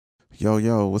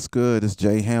Yo, what's good? It's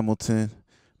Jay Hamilton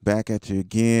back at you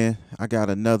again. I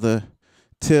got another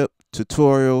tip,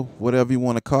 tutorial, whatever you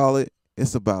want to call it.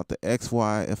 It's about the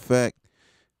XY effect.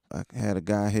 I had a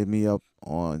guy hit me up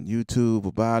on YouTube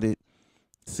about it,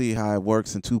 see how it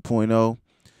works in 2.0.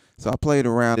 So I played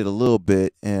around it a little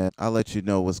bit and I'll let you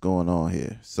know what's going on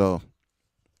here. So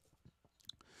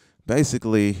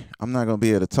basically, I'm not going to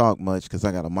be able to talk much because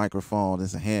I got a microphone.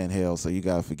 It's a handheld, so you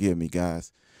got to forgive me,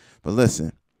 guys. But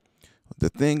listen. The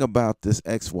thing about this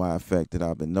XY effect that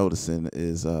I've been noticing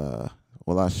is, well,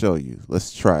 I'll show you.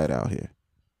 Let's try it out here.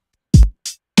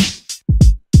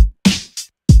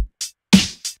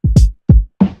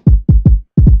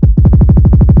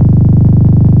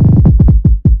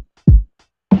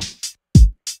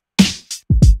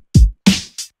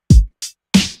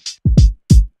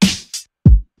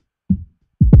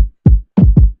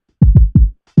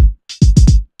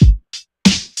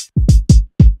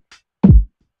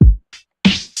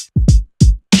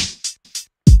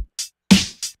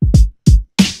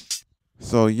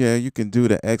 So yeah, you can do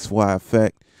the XY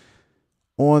effect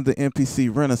on the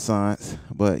MPC Renaissance,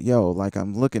 but yo, like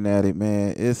I'm looking at it,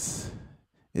 man,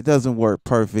 it doesn't work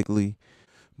perfectly.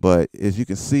 But as you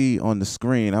can see on the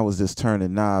screen, I was just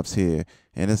turning knobs here,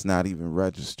 and it's not even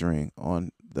registering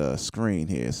on the screen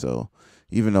here. So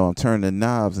even though I'm turning the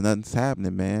knobs, nothing's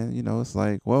happening, man. You know, it's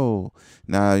like, whoa.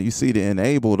 Now you see the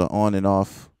enable, the on and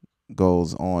off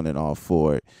goes on and off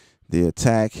for it. The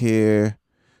attack here,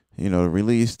 you know, the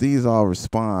release, these all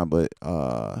respond, but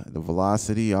the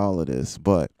velocity, all of this,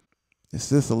 but it's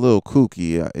just a little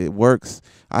kooky. It works.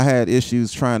 I had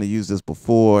issues trying to use this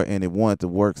before, and it wanted to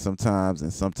work sometimes,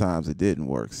 and sometimes it didn't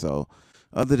work. So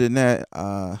other than that,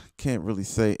 I can't really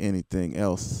say anything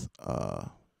else.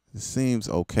 It seems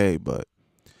okay, but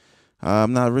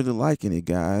I'm not really liking it,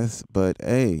 guys. But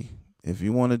hey, if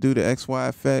you want to do the XY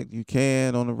effect, you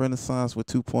can on the Renaissance with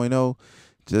 2.0.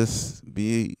 Just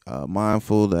be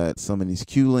mindful that some of these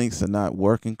Q links are not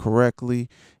working correctly.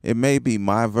 It may be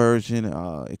my version.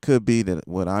 It could be that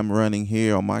what I'm running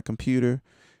here on my computer,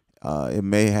 it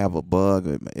may have a bug.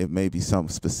 It may be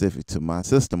something specific to my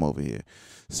system over here.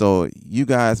 So you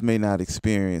guys may not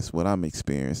experience what I'm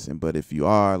experiencing, but if you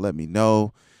are, let me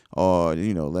know. Or,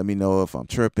 you know, let me know if I'm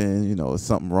tripping, you know, is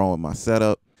something wrong with my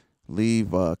setup.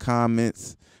 Leave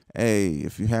comments. Hey,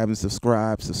 if you haven't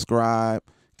subscribed, subscribe.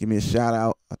 Give me a shout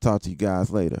out. I'll talk to you guys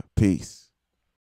later. Peace.